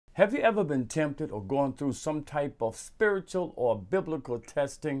Have you ever been tempted or gone through some type of spiritual or biblical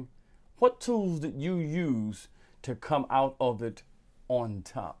testing? What tools did you use to come out of it on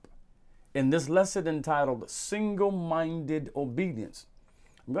top? In this lesson entitled Single-Minded Obedience,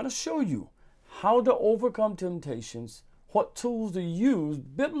 I'm going to show you how to overcome temptations, what tools to use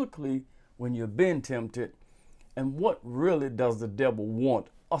biblically when you're being tempted, and what really does the devil want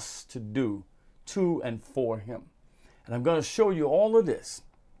us to do to and for him. And I'm going to show you all of this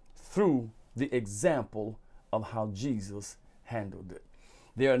through the example of how Jesus handled it.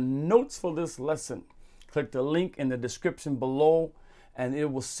 There are notes for this lesson. Click the link in the description below and it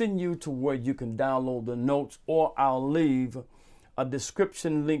will send you to where you can download the notes, or I'll leave a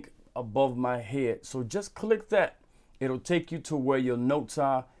description link above my head. So just click that. It'll take you to where your notes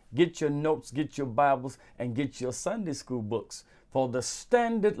are. Get your notes, get your Bibles, and get your Sunday school books. For the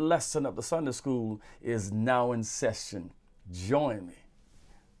standard lesson of the Sunday school is now in session. Join me.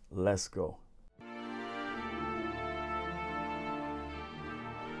 Let's go.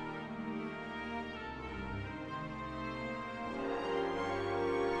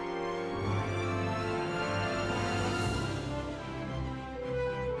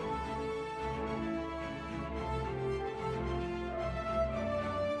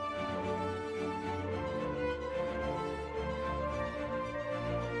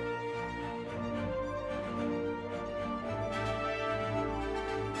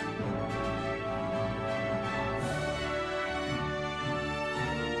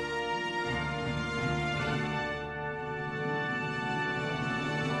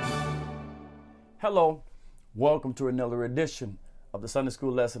 Hello, welcome to another edition of the Sunday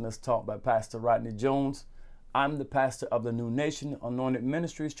School lesson that's taught by Pastor Rodney Jones. I'm the pastor of the New Nation Anointed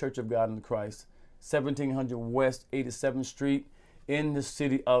Ministries Church of God in Christ, 1700 West 87th Street in the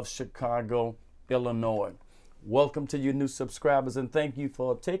city of Chicago, Illinois. Welcome to your new subscribers, and thank you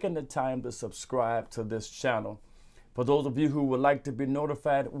for taking the time to subscribe to this channel. For those of you who would like to be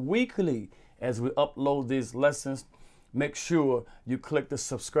notified weekly as we upload these lessons, make sure you click the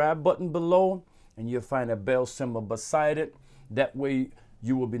subscribe button below, and you'll find a bell symbol beside it. That way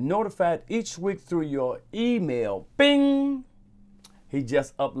you will be notified each week through your email. Bing! He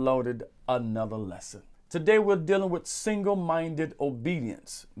just uploaded another lesson. Today we're dealing with single-minded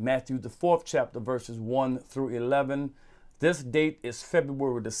obedience. Matthew the 4th chapter, verses 1 through 11. This date is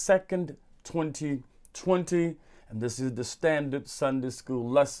February the 2nd, 2020, and this is the standard Sunday school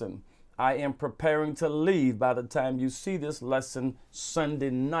lesson. I am preparing to leave by the time you see this lesson Sunday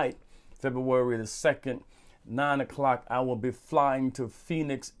night, February the 2nd, 9 o'clock. I will be flying to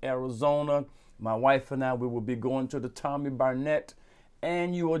Phoenix, Arizona. My wife and I, we will be going to the Tommy Barnett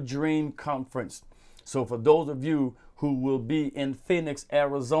Annual Dream Conference. So for those of you who will be in Phoenix,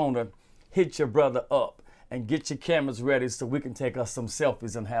 Arizona, hit your brother up and get your cameras ready so we can take us some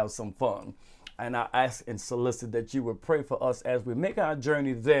selfies and have some fun. And I ask and solicit that you would pray for us as we make our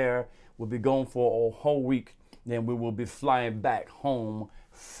journey there. We'll be going for a whole week. Then we will be flying back home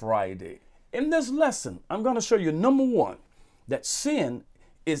Friday. In this lesson, I'm going to show you, number one, that sin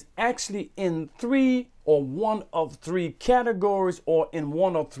is actually in one of three categories or in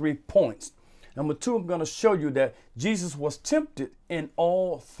one of 3 points. Number two, I'm going to show you that Jesus was tempted in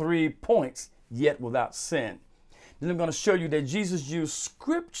all 3 points, yet without sin. Then I'm going to show you that Jesus used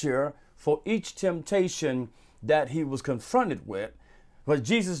scripture for each temptation that he was confronted with. But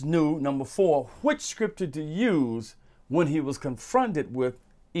Jesus knew, number 4, which scripture to use when he was confronted with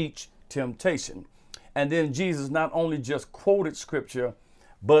each temptation. And then Jesus not only just quoted scripture,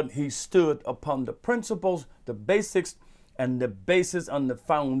 but he stood upon the principles, the basics, and the basis on the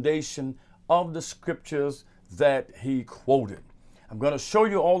foundation of the scriptures that he quoted. I'm going to show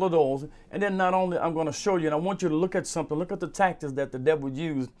you all of those. And then not only I'm going to show you, and I want you to look at something, look at the tactics that the devil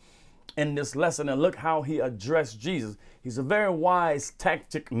used in this lesson, and look how he addressed Jesus. He's a very wise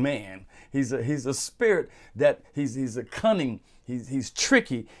tactic man. He's a spirit that he's a cunning, he's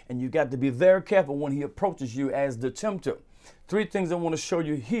tricky, and you got to be very careful when he approaches you as the tempter. 3 things I want to show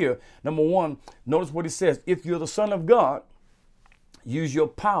you here. Number 1, notice what he says. If you're the Son of God, use your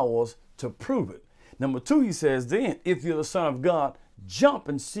powers to prove it. Number 2, he says, then if you're the Son of God, jump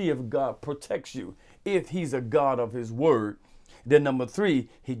and see if God protects you, if he's a God of his word. Then number 3,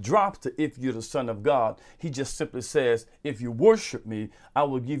 he drops the if you're the Son of God. He just simply says, if you worship me, I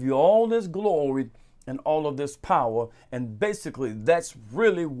will give you all this glory and all of this power. And basically, that's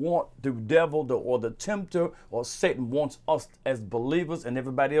really what the devil or the tempter or Satan wants us as believers and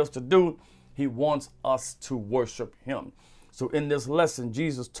everybody else to do. He wants us to worship him. So in this lesson,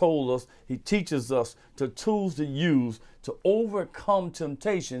 Jesus told us, he teaches us the tools to use to overcome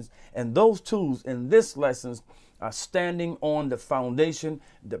temptations. And those tools in this lesson are standing on the foundation,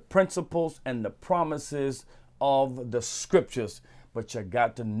 the principles, and the promises of the scriptures. But you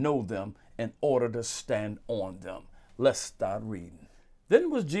got to know them in order to stand on them. Let's start reading. Then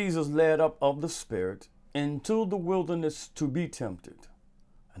was Jesus led up of the Spirit into the wilderness to be tempted.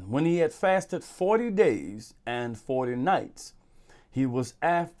 And when he had fasted 40 days and 40 nights, he was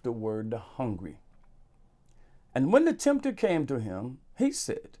afterward hungry. And when the tempter came to him, he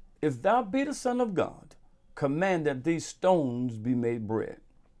said, If thou be the Son of God, command that these stones be made bread.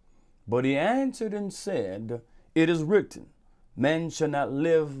 But he answered and said, It is written, Man shall not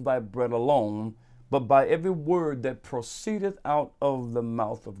live by bread alone, but by every word that proceedeth out of the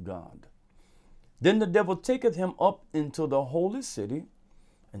mouth of God. Then the devil taketh him up into the holy city,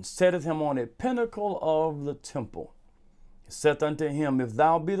 and setteth him on a pinnacle of the temple. He saith unto him, If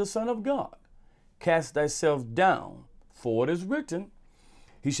thou be the Son of God, cast thyself down, for it is written,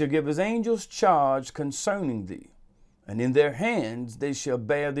 He shall give his angels charge concerning thee, and in their hands they shall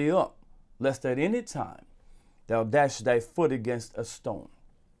bear thee up, lest at any time thou dash thy foot against a stone.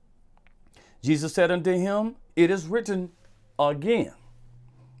 Jesus said unto him, It is written again,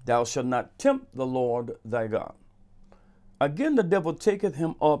 Thou shalt not tempt the Lord thy God. Again the devil taketh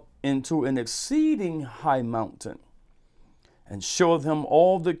him up into an exceeding high mountain, and showeth him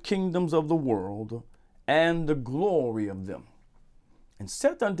all the kingdoms of the world, and the glory of them. And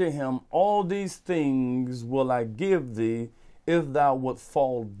saith unto him, All these things will I give thee, if thou wilt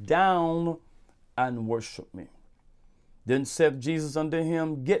fall down and worship me. Then said Jesus unto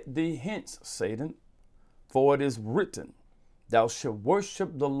him, Get thee hence, Satan, for it is written, Thou shalt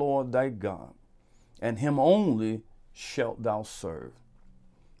worship the Lord thy God, and him only shalt thou serve.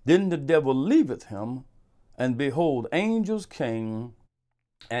 Then the devil leaveth him, and behold, angels came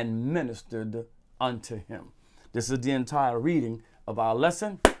and ministered unto him. This is the entire reading of our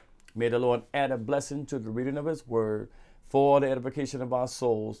lesson. May the Lord add a blessing to the reading of his word for the edification of our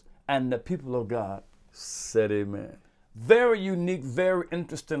souls. And the people of God said amen. Very unique, very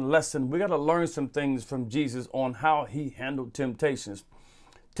interesting lesson. We got to learn some things from Jesus on how he handled temptations.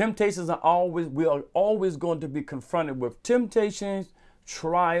 Temptations we are always going to be confronted with temptations,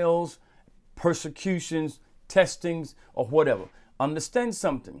 trials, persecutions, testings, or whatever. Understand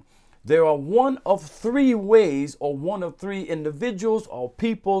something. There are one of three ways, or one of three individuals or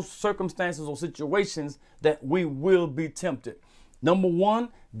people, circumstances, or situations that we will be tempted. Number one,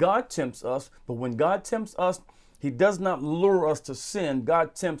 God tempts us, but when God tempts us, he does not lure us to sin.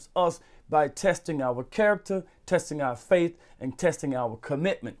 God tempts us by testing our character, testing our faith, and testing our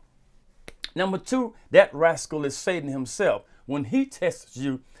commitment. Number two, that rascal is Satan himself. When he tests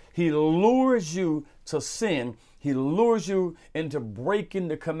you, he lures you to sin. He lures you into breaking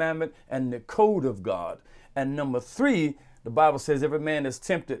the commandment and the code of God. And number three, the Bible says every man is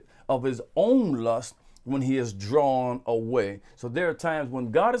tempted of his own lust when he is drawn away. So there are times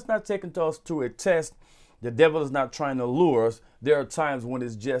when God is not taking us to a test. The devil is not trying to lure us. There are times when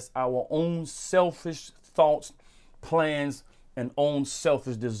it's just our own selfish thoughts, plans, and own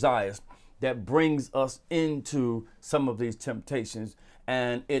selfish desires that brings us into some of these temptations,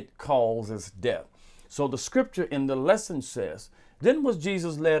 and it causes death. So the scripture in the lesson says, Then was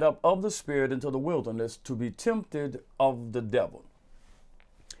Jesus led up of the Spirit into the wilderness to be tempted of the devil.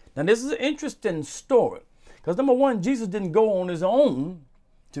 Now this is an interesting story, because number one, Jesus didn't go on his own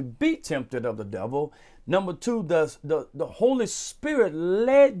to be tempted of the devil. Number two, the Holy Spirit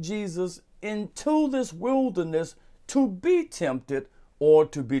led Jesus into this wilderness to be tempted or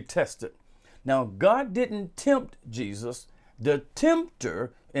to be tested. Now, God didn't tempt Jesus. The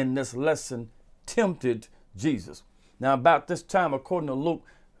tempter in this lesson tempted Jesus. Now, about this time, according to Luke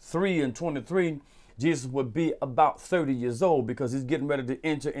 3:23, Jesus would be about 30 years old, because he's getting ready to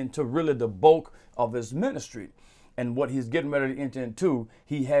enter into really the bulk of his ministry. And what he's getting ready to enter into,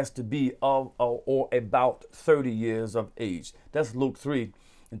 he has to be of or about 30 years of age. That's Luke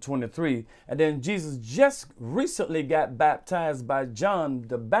 3:23. And then Jesus just recently got baptized by John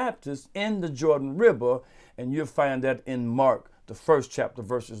the Baptist in the Jordan River. And you'll find that in Mark, the 1st chapter,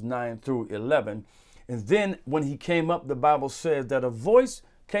 verses 9 through 11. And then when he came up, the Bible says that a voice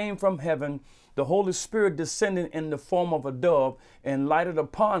came from heaven, the Holy Spirit descending in the form of a dove and lighted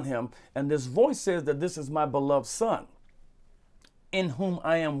upon him. And this voice says that this is my beloved Son, in whom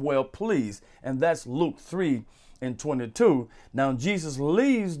I am well pleased. And that's Luke 3:22. Now Jesus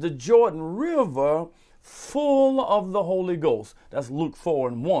leaves the Jordan River full of the Holy Ghost. That's Luke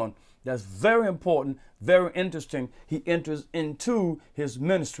 4:1. That's very important, very interesting. He enters into his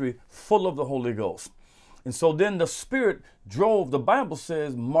ministry full of the Holy Ghost. And so then the Spirit drove, the Bible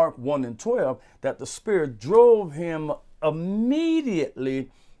says, Mark 1:12, that the Spirit drove him immediately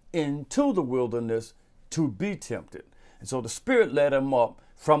into the wilderness to be tempted. And so the Spirit led him up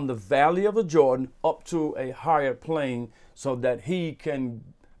from the valley of the Jordan up to a higher plane so that he can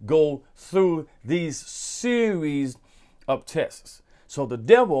go through these series of tests. So the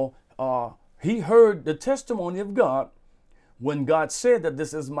devil, he heard the testimony of God when God said that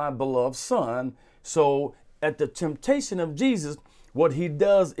this is my beloved son. So at the temptation of Jesus, what he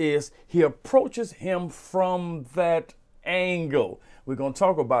does is he approaches him from that angle. We're going to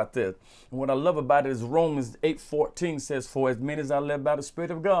talk about this. And what I love about it is Romans 8:14 says, for as many as are led by the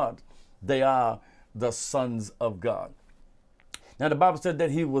Spirit of God, they are the sons of God. Now the Bible said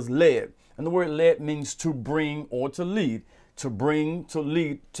that he was led. And the word led means to bring or to lead. To bring, to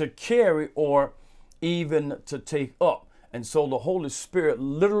lead, to carry, or even to take up. And so the Holy Spirit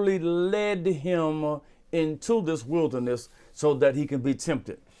literally led him into this wilderness so that he can be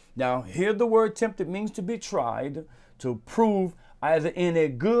tempted. Now, here the word tempted means to be tried, to prove either in a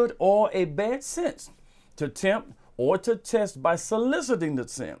good or a bad sense, to tempt or to test by soliciting the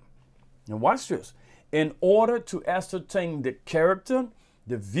sin. Now, watch this. In order to ascertain the character,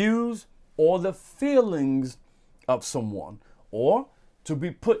 the views, or the feelings of someone, or to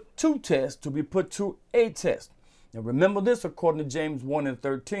be put to test, to be put to a test. Now remember this, according to James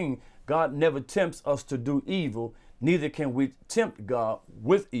 1:13, God never tempts us to do evil, neither can we tempt God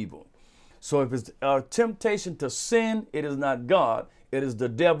with evil. So if it's a temptation to sin, it is not God, it is the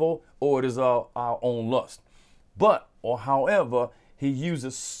devil, or it is our own lust. But, or however, he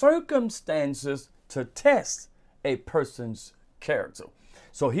uses circumstances to test a person's character.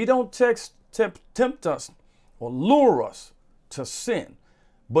 So he don't tempt us or lure us to sin,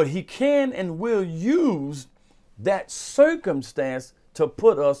 but he can and will use that circumstance to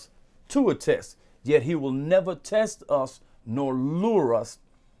put us to a test. Yet he will never test us nor lure us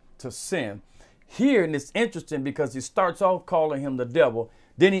to sin. Here, and it's interesting because he starts off calling him the devil,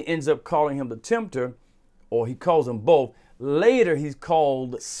 then he ends up calling him the tempter, or he calls him both. Later, he's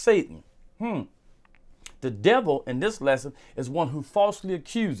called Satan. The devil in this lesson is one who falsely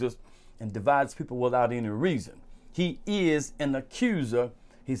accuses and divides people without any reason. He is an accuser.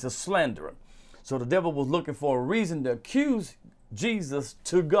 He's a slanderer. So the devil was looking for a reason to accuse Jesus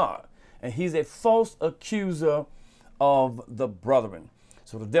to God. And he's a false accuser of the brethren.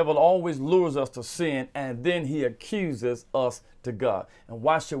 So the devil always lures us to sin, and then he accuses us to God. And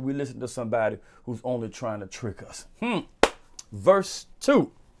why should we listen to somebody who's only trying to trick us? Verse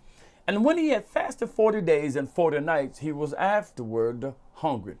 2. And when he had fasted 40 days and 40 nights, he was afterward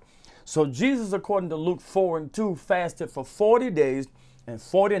hungry. So Jesus, according to Luke 4:2, fasted for 40 days and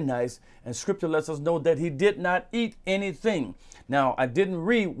 40 nights, and scripture lets us know that he did not eat anything. Now, I didn't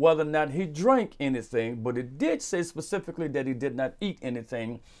read whether or not he drank anything, but it did say specifically that he did not eat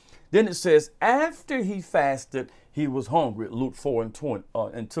anything. Then it says, after he fasted, he was hungry, Luke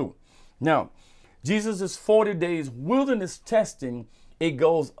 4:2. Now, Jesus' 40 days wilderness testing, it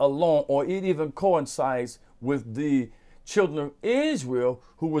goes along, or it even coincides with the children of Israel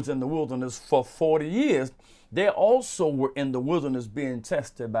who was in the wilderness for 40 years. They also were in the wilderness being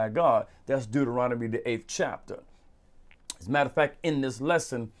tested by God. That's Deuteronomy, the 8th chapter. As a matter of fact, in this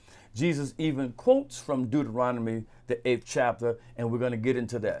lesson, Jesus even quotes from Deuteronomy, the 8th chapter, and we're going to get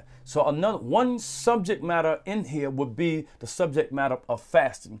into that. So one subject matter in here would be the subject matter of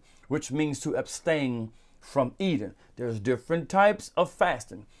fasting, which means to abstain from eating. There's different types of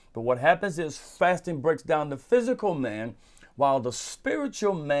fasting. But what happens is fasting breaks down the physical man while the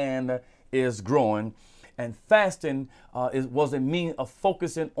spiritual man is growing. And fasting was a means of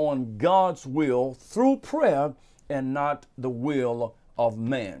focusing on God's will through prayer and not the will of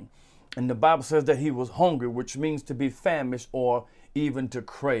man. And the Bible says that he was hungry, which means to be famished or even to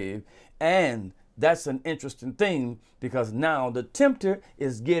crave. And that's an interesting thing because now the tempter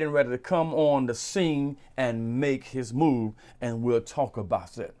is getting ready to come on the scene and make his move. And we'll talk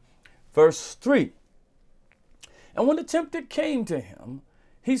about that. Verse 3. And when the tempter came to him,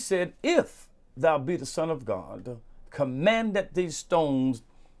 he said, if thou be the Son of God, command that these stones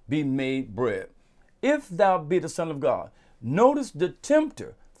be made bread. If thou be the Son of God. Notice the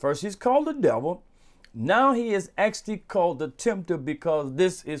tempter. First he's called the devil. Now he is actually called the tempter because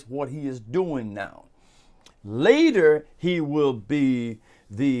this is what he is doing now. Later he will be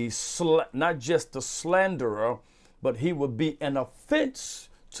not just the slanderer, but he will be an offense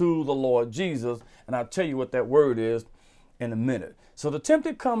to the Lord Jesus. And I'll tell you what that word is in a minute. So the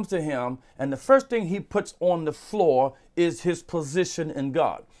tempter comes to him, and the first thing he puts on the floor is his position in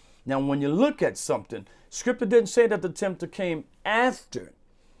God. Now, when you look at something, scripture didn't say that the tempter came after,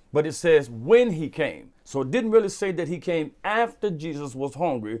 but it says when he came. So it didn't really say that he came after Jesus was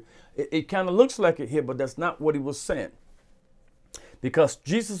hungry. It kind of looks like it here, but that's not what he was saying. Because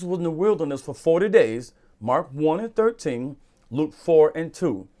Jesus was in the wilderness for 40 days, Mark 1 and 13, Luke 4 and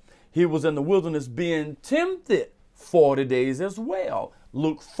 2. He was in the wilderness being tempted 40 days as well.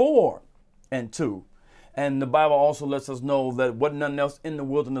 Luke 4 and 2. And the Bible also lets us know that wasn't nothing else in the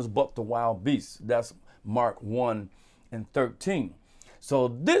wilderness but the wild beasts. That's Mark 1 and 13. So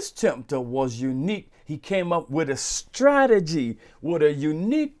this tempter was unique. He came up with a strategy, with a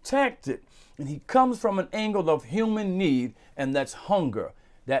unique tactic. And he comes from an angle of human need, and that's hunger.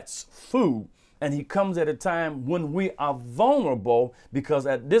 That's food. And he comes at a time when we are vulnerable, because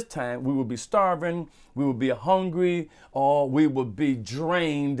at this time we will be starving, we will be hungry, or we would be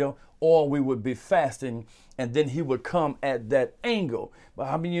drained, or we would be fasting. And then he would come at that angle. But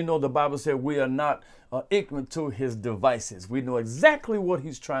how many of you know the Bible said we are not ignorant to his devices? We know exactly what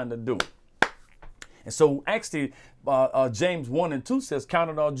he's trying to do. And so actually, James 1 and 2 says,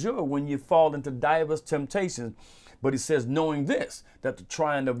 count it all joy when you fall into divers temptations. But he says, knowing this, that the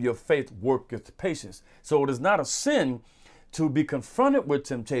trying of your faith worketh patience. So it is not a sin to be confronted with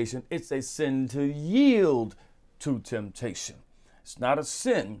temptation. It's a sin to yield to temptation. It's not a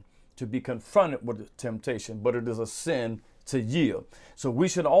sin to be confronted with temptation, but it is a sin to yield. So we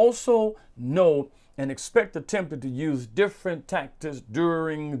should also know and expect the tempter to use different tactics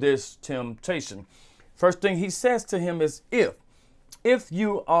during this temptation. First thing he says to him is, if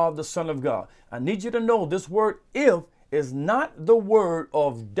you are the Son of God. I need you to know this word if is not the word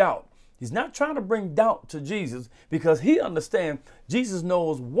of doubt. He's not trying to bring doubt to Jesus, because he understands Jesus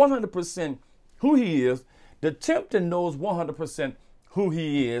knows 100% who he is. The tempter knows 100% who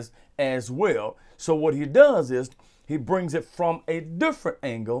he is as well. So what he does is he brings it from a different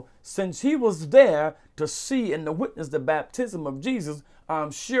angle. Since he was there to see and to witness the baptism of Jesus,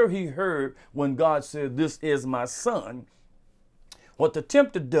 I'm sure he heard when God said, this is my son. What the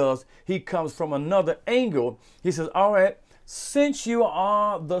tempter does, he comes from another angle. He says, all right, since you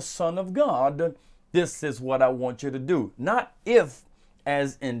are the Son of God, this is what I want you to do. Not if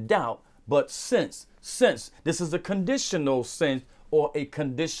as in doubt, but since. Since. This is a conditional sense, or a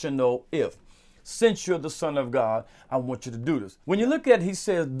conditional if. Since you're the Son of God, I want you to do this. When you look at it, he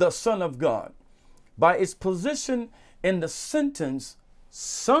says, the Son of God. By its position in the sentence,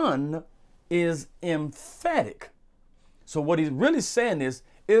 son is emphatic. So what he's really saying is,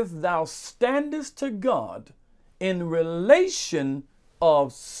 if thou standest to God in relation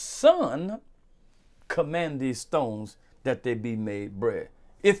of son, command these stones that they be made bread.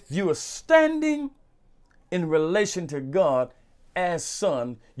 If you are standing in relation to God as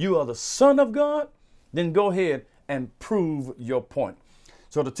son, you are the Son of God, then go ahead and prove your point.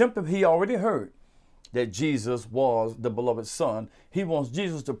 So the tempter, he already heard that Jesus was the beloved Son. He wants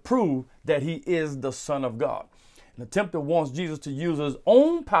Jesus to prove that he is the Son of God. And the tempter wants Jesus to use his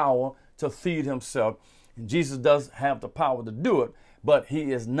own power to feed himself. And Jesus does have the power to do it, but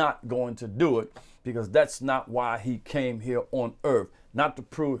he is not going to do it, because that's not why he came here on earth. Not to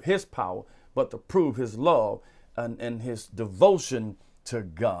prove his power, but to prove his love and his devotion to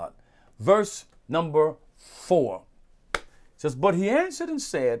God. Verse number 4 says, but he answered and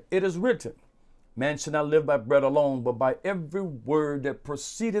said, it is written, man shall not live by bread alone, but by every word that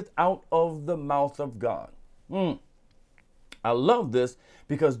proceedeth out of the mouth of God. I love this,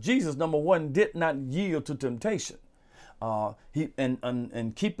 because Jesus, number one, did not yield to temptation.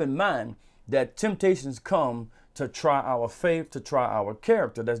 And keep in mind that temptations come to try our faith, to try our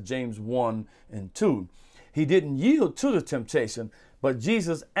character. That's James 1 and 2. He didn't yield to the temptation, but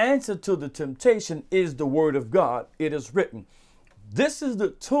Jesus' answer to the temptation is the word of God. It is written. This is the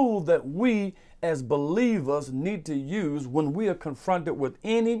tool that we as believers need to use when we are confronted with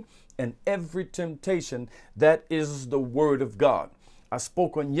any and every temptation. That is the word of God. I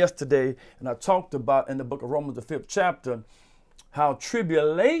spoke on yesterday, and I talked about in the book of Romans, the 5th chapter, how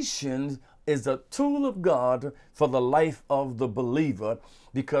tribulation is a tool of God for the life of the believer,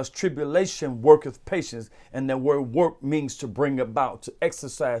 because tribulation worketh patience, and the word work means to bring about, to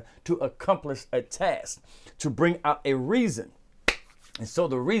exercise, to accomplish a task, to bring out a reason. And so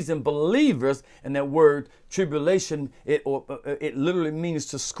the reason believers, and that word tribulation, it literally means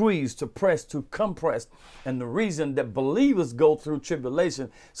to squeeze, to press, to compress. And the reason that believers go through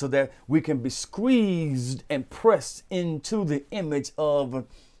tribulation, so that we can be squeezed and pressed into the image of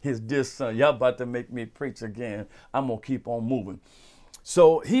his dear son. Y'all about to make me preach again. I'm going to keep on moving.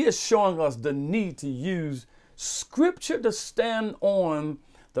 So he is showing us the need to use scripture to stand on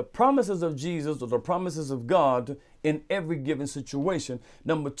the promises of Jesus, or the promises of God, in every given situation.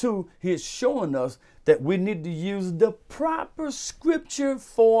 Number 2, he is showing us that we need to use the proper scripture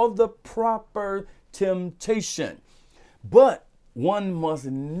for the proper temptation. But one must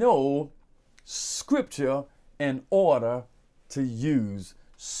know scripture in order to use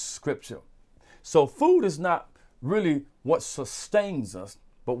scripture. So food is not really what sustains us,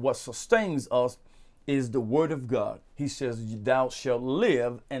 but what sustains us is the word of God. He says, thou shalt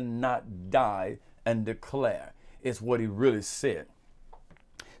live and not die and declare. It's what he really said.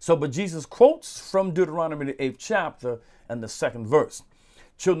 So, but Jesus quotes from Deuteronomy, the 8th chapter and the 2nd verse.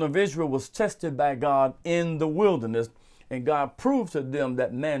 Children of Israel was tested by God in the wilderness, and God proved to them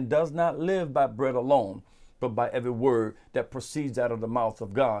that man does not live by bread alone, but by every word that proceeds out of the mouth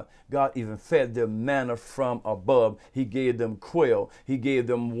of God. God even fed them manna from above. He gave them quail. He gave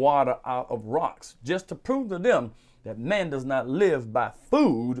them water out of rocks, just to prove to them that man does not live by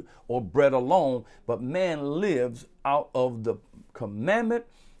food or bread alone, but man lives out of the commandment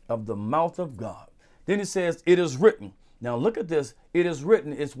of the mouth of God. Then he says, it is written. Now look at this. It is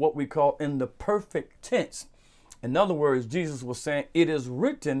written is what we call in the perfect tense. In other words, Jesus was saying it is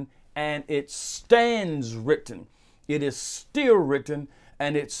written and it stands written. It is still written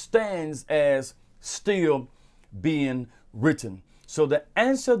and it stands as still being written. So the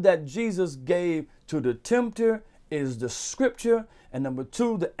answer that Jesus gave to the tempter is the scripture. And number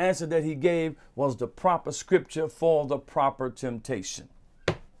two, the answer that he gave was the proper scripture for the proper temptation.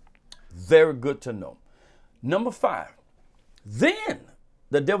 Very good to know. Number 5, then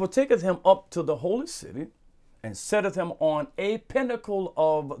the devil taketh him up to the holy city and setteth him on a pinnacle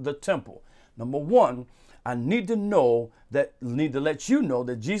of the temple. Number 1, I need to let you know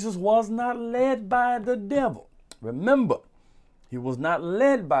that Jesus was not led by the devil. Remember, he was not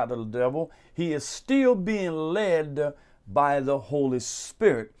led by the devil. He is still being led by the Holy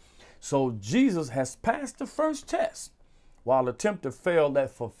Spirit. So Jesus has passed the first test, while the tempter failed at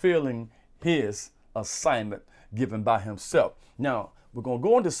fulfilling his assignment given by himself. Now, we're going to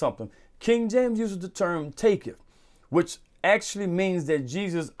go into something. King James uses the term taketh, which actually means that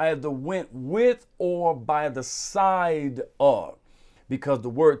Jesus either went with or by the side of, because the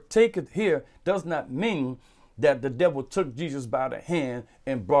word taketh here does not mean that the devil took Jesus by the hand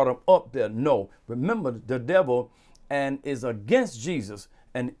and brought him up there. No, remember, the devil is against Jesus,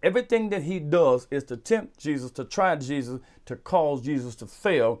 and everything that he does is to tempt Jesus, to try Jesus, to cause Jesus to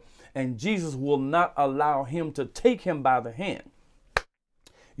fail, and Jesus will not allow him to take him by the hand.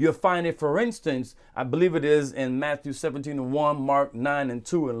 You'll find it, for instance, I believe it is in Matthew 17:1, Mark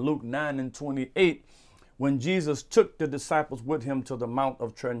 9:2, and Luke 9:28, when Jesus took the disciples with him to the Mount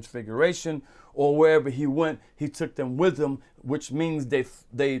of Transfiguration, or wherever he went, he took them with him, which means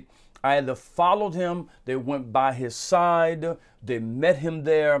they either followed him, they went by his side, they met him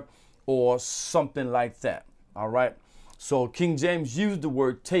there, or something like that. All right. So King James used the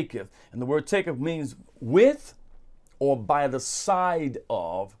word taketh, and the word taketh means with or by the side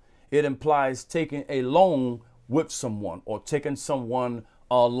of. It implies taking along with someone or taking someone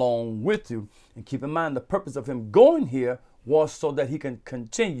along with you. And keep in mind, the purpose of him going here was so that he can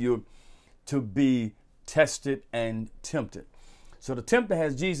continue to be tested and tempted. So the tempter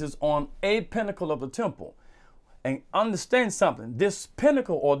has Jesus on a pinnacle of the temple. And understand something, this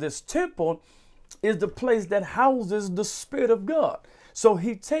pinnacle or this temple is the place that houses the Spirit of God. So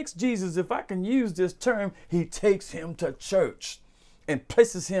he takes Jesus, if I can use this term, he takes him to church and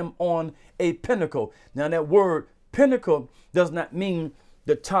places him on a pinnacle. Now that word pinnacle does not mean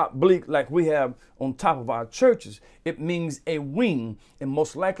the top bleak like we have on top of our churches. It means a wing. And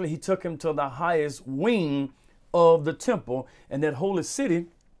most likely he took him to the highest wing of the temple. And that holy city,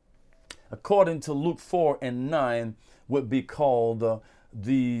 according to Luke 4:9, would be called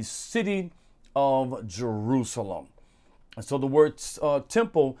the city of Jerusalem. And so the word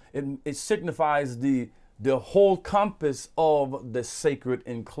temple, it signifies the whole compass of the sacred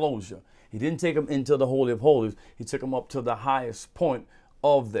enclosure. He didn't take him into the Holy of Holies. He took him up to the highest point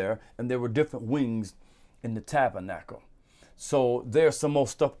of there, and there were different wings in the tabernacle. So there's some more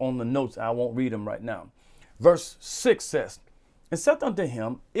stuff on the notes. I won't read them right now. Verse 6 says, and saith unto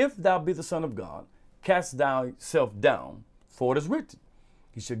him, if thou be the Son of God, cast thyself down, for it is written,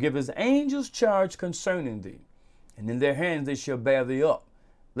 he shall give his angels charge concerning thee, and in their hands they shall bear thee up,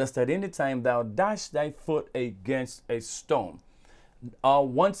 lest at any time thou dash thy foot against a stone.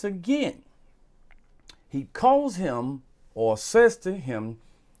 Once again, he calls him or says to him,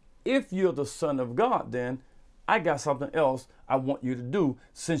 if you're the Son of God, then I got something else I want you to do,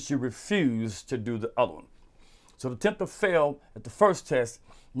 since you refuse to do the other one. So the tempter failed at the first test.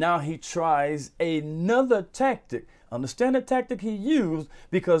 Now he tries another tactic. Understand the tactic he used,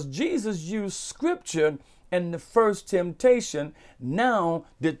 because Jesus used scripture in the first temptation. Now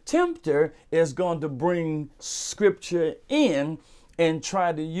the tempter is going to bring scripture in and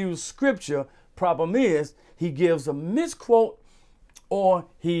try to use scripture. Problem is, he gives a misquote or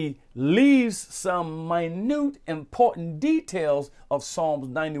he leaves some minute important details of Psalms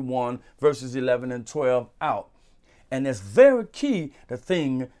 91 verses 11 and 12 out. And it's very key, the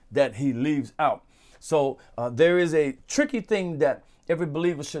thing that he leaves out. So there is a tricky thing that every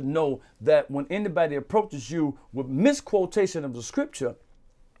believer should know, that when anybody approaches you with misquotation of the scripture,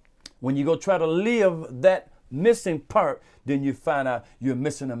 when you go try to live that missing part, then you find out you're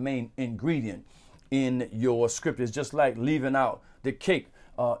missing a main ingredient in your scripture. It's just like leaving out the cake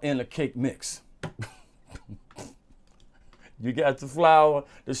in a cake mix. You got the flour,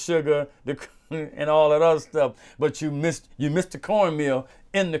 the sugar, and all that other stuff, but you missed the cornmeal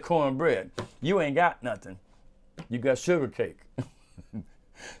in the cornbread. You ain't got nothing. You got sugar cake.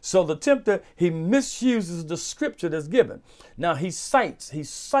 So the tempter, he misuses the scripture that's given. Now he cites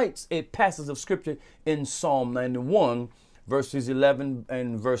a passage of scripture in Psalm 91, verses 11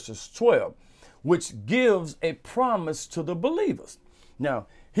 and verses 12, which gives a promise to the believers. Now,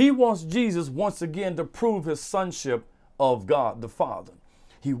 he wants Jesus once again to prove his sonship of God the Father.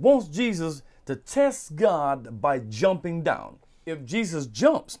 He wants Jesus to test God by jumping down. If Jesus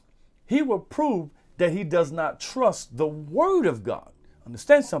jumps, he will prove that he does not trust the word of God.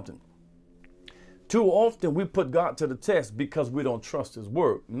 Understand something. Too often we put God to the test because we don't trust his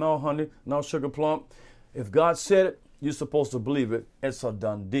word. No, honey, no, sugar plump. If God said it, you're supposed to believe it. It's a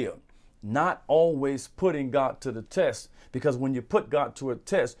done deal. Not always putting God to the test, because when you put God to a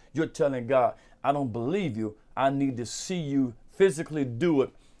test, you're telling God, I don't believe you. I need to see you physically do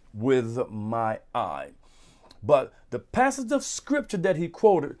it with my eye. But the passage of scripture that he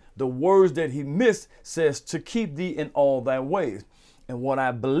quoted, the words that he missed, says to keep thee in all thy ways. And what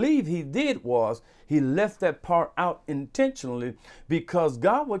I believe he did was he left that part out intentionally, because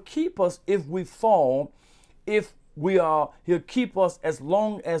God will keep us if we fall. He'll keep us as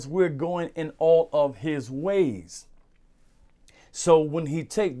long as we're going in all of his ways. So when he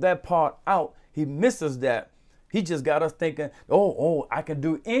take that part out, he misses that. He just got us thinking, oh, I can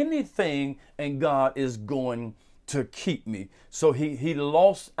do anything and God is going to keep me. So he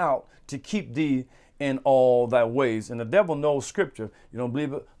lost out to keep thee in all thy ways. And the devil knows scripture. You don't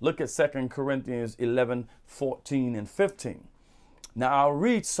believe it? Look at 2 Corinthians 11, 14 and 15. Now I'll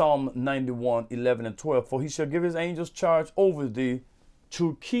read Psalm 91, 11 and 12. For he shall give his angels charge over thee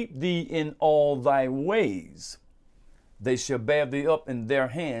to keep thee in all thy ways. They shall bear thee up in their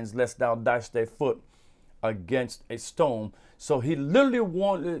hands, lest thou dash thy foot against a stone. So he literally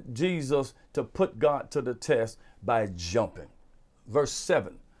wanted Jesus to put God to the test by jumping. Verse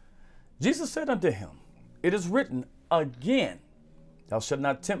 7. Jesus said unto him, it is written again, thou shalt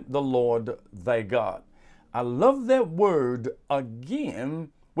not tempt the Lord thy God. I love that word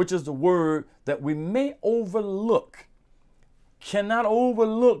again, which is the word that we may overlook. Cannot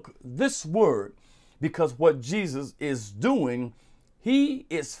overlook this word, because what Jesus is doing, he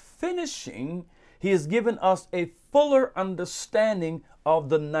is finishing. He has given us a fuller understanding of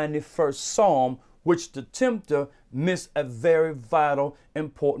the 91st Psalm, which the tempter missed a very vital,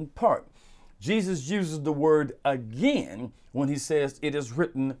 important part. Jesus uses the word again when he says it is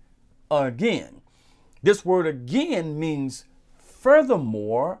written again. This word again means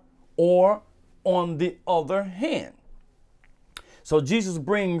furthermore, or on the other hand. So Jesus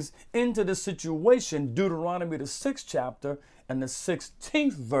brings into the situation Deuteronomy, the 6th chapter and the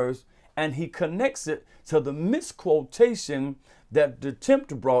 16th verse, and he connects it to the misquotation that the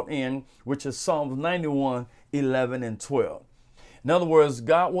tempter brought in, which is Psalms 91, 11 and 12. In other words,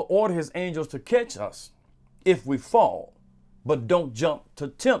 God will order his angels to catch us if we fall, but don't jump to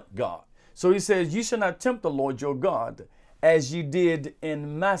tempt God. So he says, you shall not tempt the Lord your God as ye did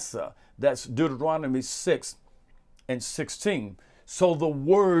in Massa. That's Deuteronomy 6 and 16. So the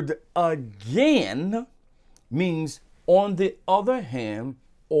word again means on the other hand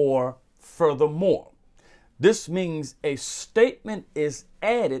or furthermore. This means a statement is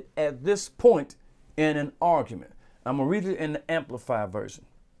added at this point in an argument. I'm going to read it in the Amplified version.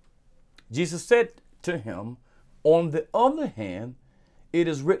 Jesus said to him, on the other hand, it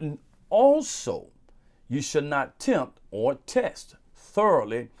is written also, you should not tempt or test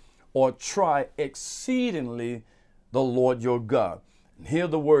thoroughly or try exceedingly the Lord your God. And here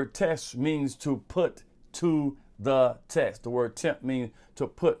the word test means to put to the test. The word tempt means to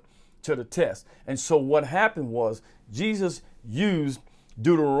put to the test. And so what happened was Jesus used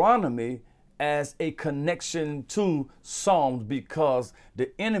Deuteronomy as a connection to Psalms, because the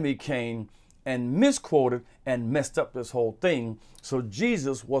enemy came and misquoted and messed up this whole thing. So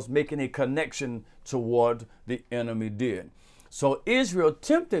Jesus was making a connection to what the enemy did. So Israel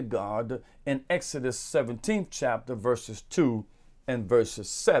tempted God in Exodus 17th chapter, verses 2 and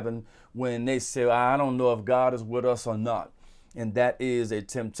verses 7, when they said, I don't know if God is with us or not. And that is a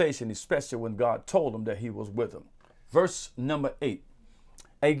temptation, especially when God told him that he was with him. Verse number 8.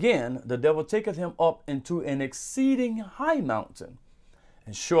 Again, the devil taketh him up into an exceeding high mountain,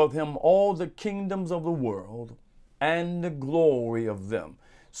 and showeth him all the kingdoms of the world and the glory of them.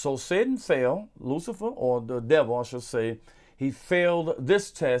 So Satan failed, Lucifer, or the devil, I should say, he failed this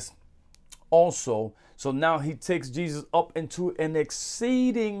test also. So now he takes Jesus up into an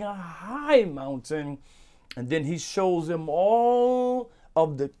exceeding high mountain, and then he shows him all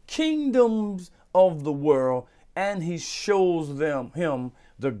of the kingdoms of the world, and he shows him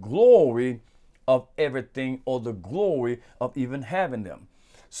the glory of everything, or the glory of even having them.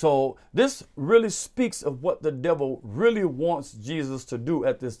 So this really speaks of what the devil really wants Jesus to do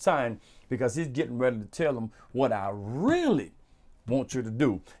at this time, because he's getting ready to tell him what I really want you to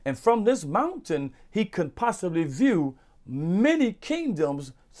do. And from this mountain, he can possibly view many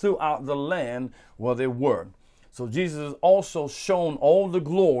kingdoms throughout the land where they were. So Jesus is also shown all the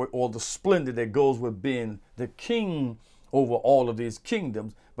glory, or the splendor that goes with being the king over all of these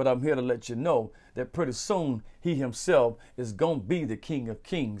kingdoms. But I'm here to let you know that pretty soon he himself is going to be the King of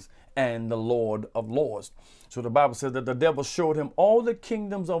Kings and the Lord of Lords. So the Bible says that the devil showed him all the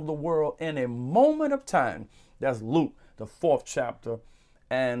kingdoms of the world in a moment of time. That's Luke, the 4th chapter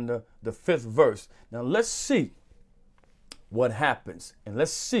and the 5th verse. Now let's see what happens, and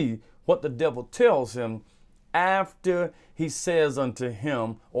let's see what the devil tells him after he says unto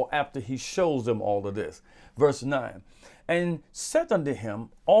him, or after he shows him all of this. Verse 9, and said unto him,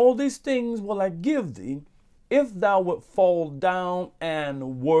 all these things will I give thee, if thou wilt fall down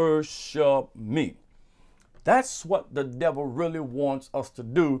and worship me. That's what the devil really wants us to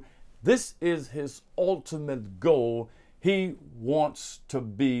do. This is his ultimate goal. He wants to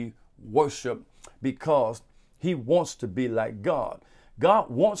be worshiped because he wants to be like God. God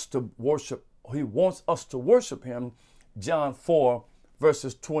wants to worship. He wants us to worship him. John 4,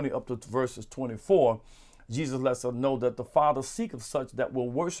 verses 20 up to verses 24. Jesus lets us know that the Father seeketh such that will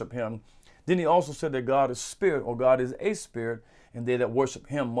worship him. Then he also said that God is spirit, or God is a spirit, and they that worship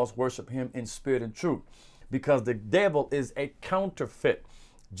him must worship him in spirit and truth, because the devil is a counterfeit.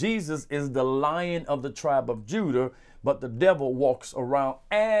 Jesus is the Lion of the tribe of Judah, but the devil walks around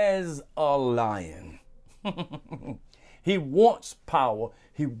as a lion. He wants power.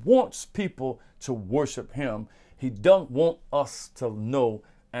 He wants people to worship him. He don't want us to know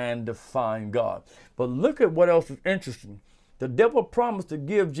and define God. But look at what else is interesting. The devil promised to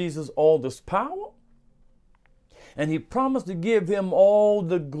give Jesus all this power, and he promised to give him all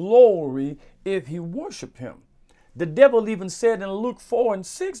the glory if he worshiped him. The devil even said in Luke 4 and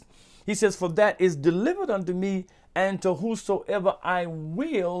 6, he says, for that is delivered unto me, and to whosoever I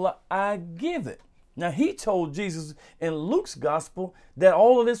will, I give it. Now, he told Jesus in Luke's gospel that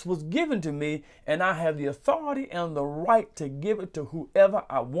all of this was given to me, and I have the authority and the right to give it to whoever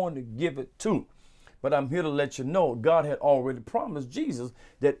I want to give it to. But I'm here to let you know, God had already promised Jesus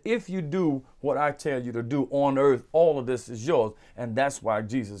that if you do what I tell you to do on earth, all of this is yours. And that's why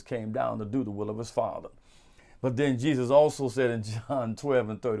Jesus came down to do the will of his Father. But then Jesus also said in John 12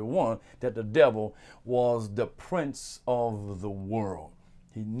 and 31 that the devil was the prince of the world.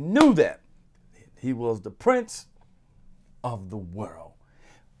 He knew that. He was the prince of the world.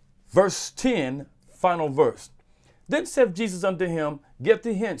 Verse 10, final verse. Then said Jesus unto him, get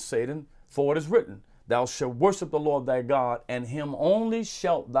thee hence, Satan, for it is written, thou shalt worship the Lord thy God, and him only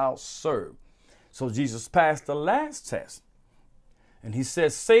shalt thou serve. So Jesus passed the last test. And he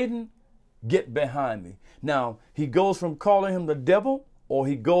says, Satan, get behind me. Now, he goes from calling him the devil, or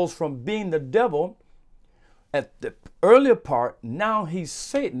he goes from being the devil at the earlier part. Now he's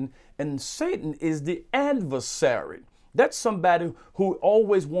Satan, and Satan is the adversary. That's somebody who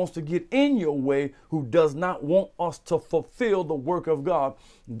always wants to get in your way, who does not want us to fulfill the work of God.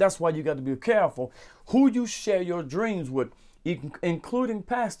 That's why you got to be careful who you share your dreams with, including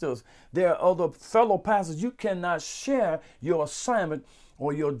pastors. There are other fellow pastors you cannot share your assignment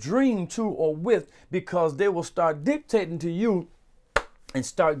or your dream to or with, because they will start dictating to you and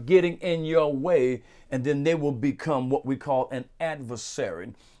start getting in your way, and then they will become what we call an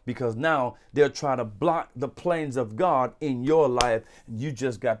adversary, because now they're trying to block the plans of God in your life, and you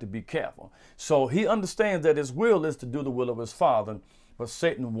just got to be careful. So he understands that his will is to do the will of his Father, but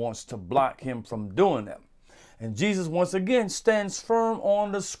Satan wants to block him from doing that. And Jesus once again stands firm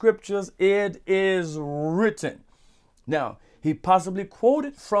on the scriptures. It is written. Now, he possibly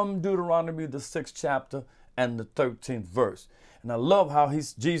quoted from Deuteronomy, the 6th chapter and the 13th verse. And I love how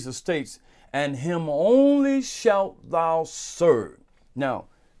Jesus states, and him only shalt thou serve. Now,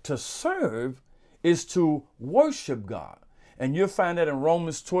 to serve is to worship God. And you'll find that in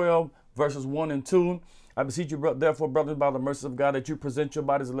Romans 12, verses 1 and 2. I beseech you, therefore, brothers, by the mercies of God, that you present your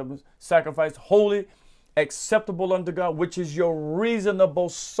bodies a living sacrifice, holy, acceptable unto God, which is your reasonable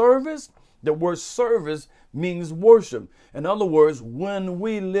service. The word service means worship. In other words, when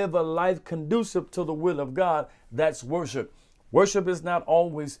we live a life conducive to the will of God, that's worship. Worship is not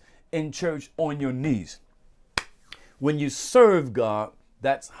always in church on your knees. When you serve God,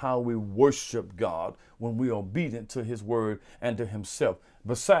 that's how we worship God, when we are obedient to his word and to himself.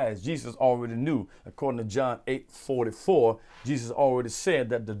 Besides, Jesus already knew, according to John 8:44, Jesus already said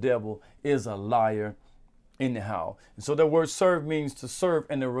that the devil is a liar anyhow. And so the word serve means to serve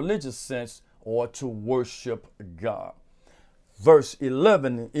in a religious sense or to worship God. Verse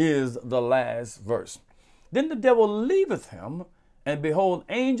 11 is the last verse. Then the devil leaveth him, and behold,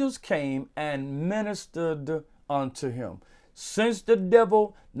 angels came and ministered unto him. Since the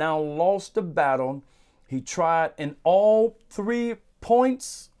devil now lost the battle, he tried in all 3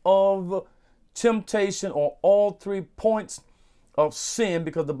 points of temptation, or all 3 points of sin,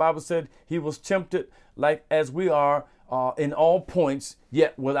 because the Bible said he was tempted like as we are in all points,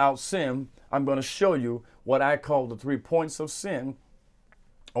 yet without sin. I'm going to show you what I call the 3 points of sin,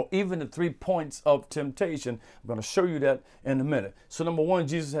 or even the 3 points of temptation. I'm going to show you that in a minute. So number 1,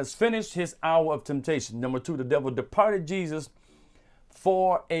 Jesus has finished his hour of temptation. Number 2, the devil departed Jesus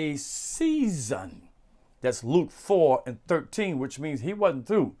for a season. That's Luke 4:13, which means he wasn't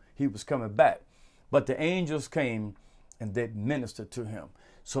through. He was coming back. But the angels came and they ministered to him.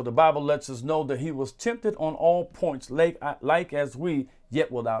 So the Bible lets us know that he was tempted on all points, like as we,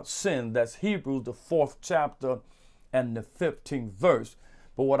 yet without sin. That's Hebrews, the 4th chapter and the 15th verse.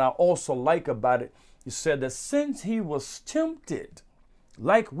 But what I also like about it, he said that since he was tempted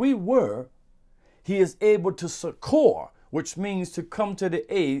like we were, he is able to succor, which means to come to the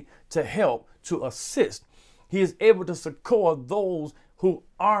aid, to help, to assist. He is able to succor those who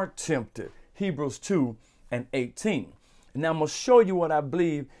are tempted. Hebrews 2:18. And now I'm going to show you what I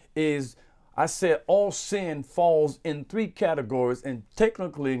believe is, I said all sin falls in 3 categories, and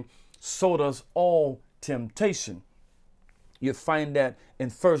technically so does all temptation. You find that in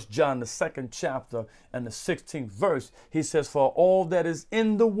 1 John, the 2nd chapter and the 16th verse. He says, for all that is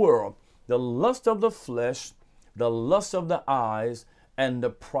in the world, the lust of the flesh, the lust of the eyes, and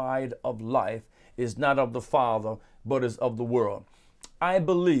the pride of life is not of the Father, but is of the world. I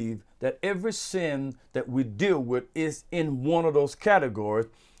believe that every sin that we deal with is in one of those categories.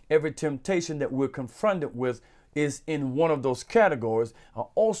 Every temptation that we're confronted with is in one of those categories. I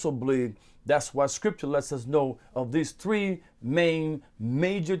also believe that's why Scripture lets us know of these 3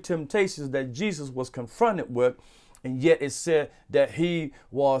 major temptations that Jesus was confronted with. And yet it said that he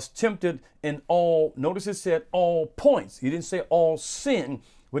was tempted in all, notice it said all points. He didn't say all sin,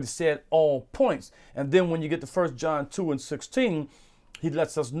 but it said all points. And then when you get to 1 John 2:16, he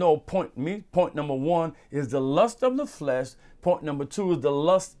lets us know point number 1 is the lust of the flesh. Point number 2 is the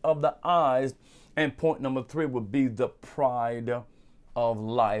lust of the eyes. And point number 3 would be the pride of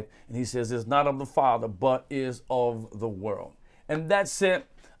life. And he says it's not of the Father, but is of the world. And that's it.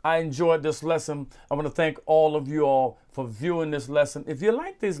 I enjoyed this lesson. I want to thank all of you all for viewing this lesson. If you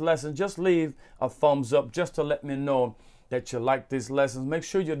like these lessons, just leave a thumbs up just to let me know that you like these lessons. Make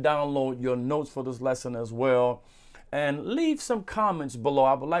sure you download your notes for this lesson as well. And leave some comments below.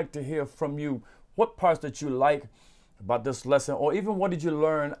 I would like to hear from you what parts that you like about this lesson, or even what did you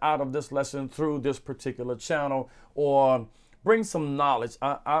learn out of this lesson through this particular channel, or bring some knowledge.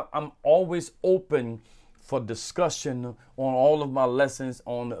 I'm always open for discussion on all of my lessons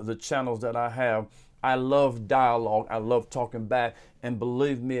on the channels that I have. I love dialogue. I love talking back. And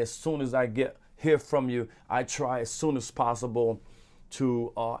believe me, as soon as I hear from you, I try as soon as possible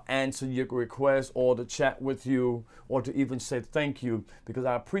to answer your requests, or to chat with you, or to even say thank you, because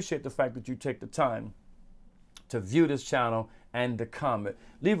I appreciate the fact that you take the time to view this channel and to comment.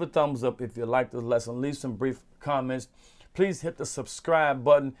 Leave a thumbs up if you like this lesson. Leave some brief comments. Please hit the subscribe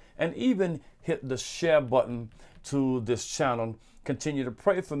button and even hit the share button to this channel. Continue to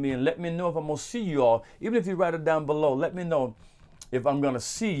pray for me and let me know if I'm going to see you all. Even if you write it down below, let me know if I'm going to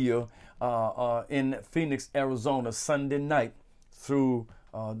see you in Phoenix, Arizona, Sunday night through,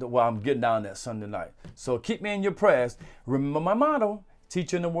 I'm getting down there Sunday night. So keep me in your prayers. Remember my motto,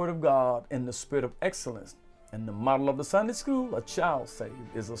 teaching the Word of God in the spirit of excellence. And the model of the Sunday school, a child saved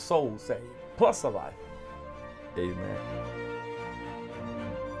is a soul saved, plus a life. Amen.